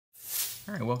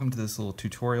All right, welcome to this little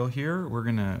tutorial here. We're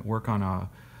going to work on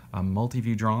a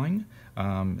multi-view drawing,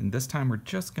 and this time we're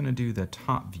just going to do the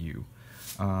top view.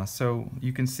 So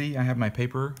you can see I have my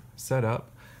paper set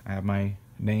up. I have my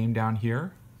name down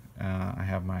here. I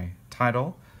have my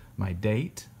title, my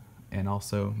date, and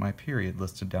also my period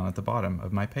listed down at the bottom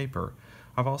of my paper.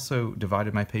 I've also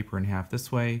divided my paper in half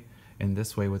this way and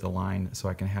this way with a line so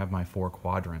I can have my 4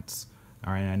 quadrants.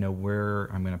 All right, I know where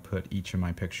I'm going to put each of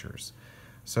my pictures.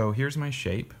 So here's my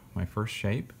shape, my first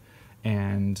shape,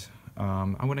 and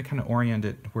I want to kind of orient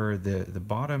it where the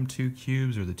bottom 2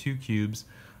 cubes or the 2 cubes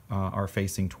are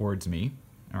facing towards me,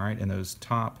 all right, and those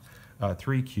top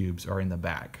 3 cubes are in the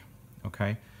back,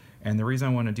 okay? And the reason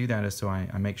I want to do that is so I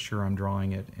make sure I'm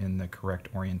drawing it in the correct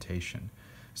orientation.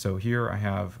 So here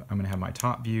I'm going to have my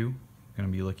top view, going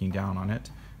to be looking down on it,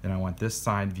 then I want this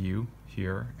side view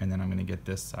here, and then I'm going to get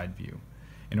this side view.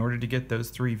 In order to get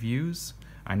those 3 views,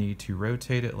 I need to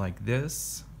rotate it like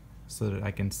this so that I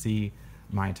can see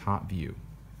my top view.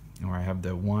 Or I have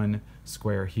the one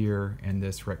square here and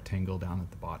this rectangle down at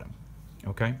the bottom.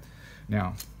 Okay,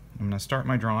 now I'm going to start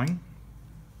my drawing.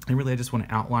 And really I just want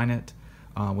to outline it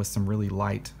with some really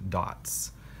light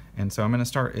dots. And so I'm going to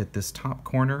start at this top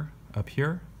corner up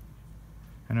here.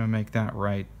 And I'm going to make that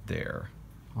right there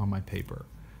on my paper.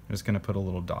 I'm just going to put a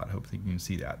little dot, hopefully you can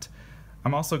see that.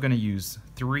 I'm also going to use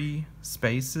 3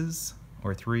 spaces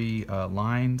or 3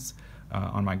 lines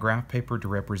on my graph paper to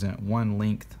represent 1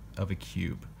 length of a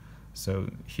cube. So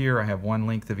here I have 1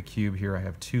 length of a cube, here I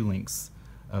have 2 lengths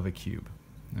of a cube.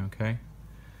 Okay,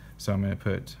 so I'm going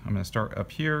to start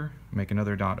up here, make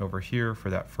another dot over here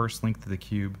for that first length of the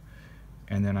cube,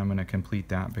 and then I'm going to complete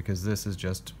that because this is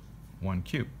just 1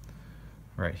 cube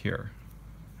right here.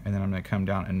 And then I'm going to come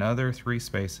down another 3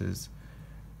 spaces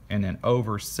and then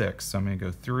over 6. So I'm going to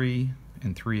go 3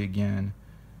 and 3 again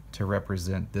to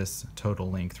represent this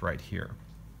total length right here,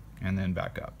 and then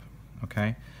back up.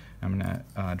 Okay, I'm going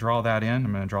to draw that in.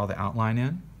 I'm going to draw the outline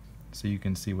in so you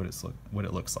can see what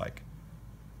it looks like.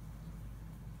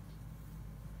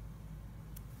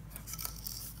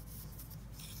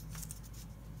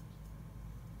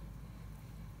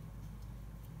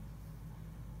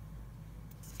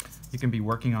 You can be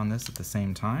working on this at the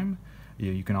same time.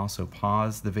 You can also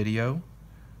pause the video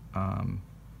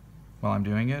while I'm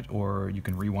doing it, or you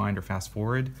can rewind or fast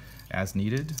forward as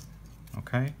needed,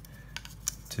 okay,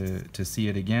 to see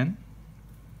it again.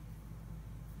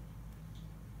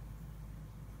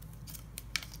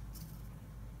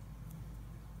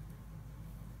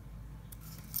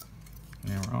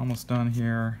 And we're almost done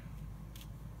here.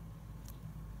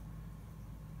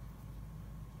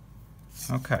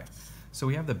 Okay, so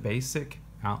we have the basic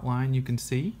outline you can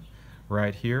see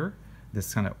right here,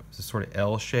 this sort of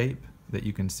L shape that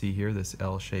you can see here, this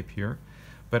L shape here,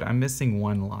 but I'm missing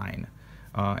 1 line,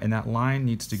 and that line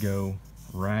needs to go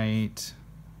right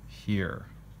here,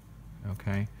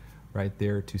 okay, right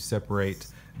there to separate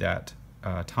that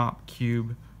top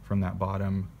cube from that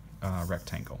bottom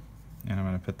rectangle, and I'm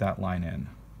going to put that line in.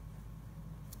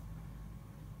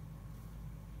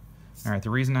 All right, the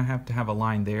reason I have to have a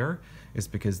line there is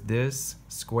because this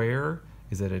square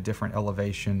is at a different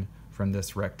elevation from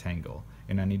this rectangle,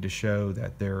 and I need to show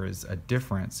that there is a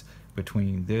difference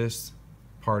between this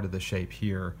part of the shape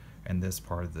here and this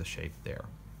part of the shape there.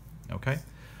 Okay?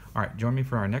 All right, join me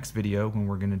for our next video when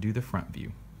we're going to do the front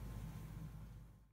view.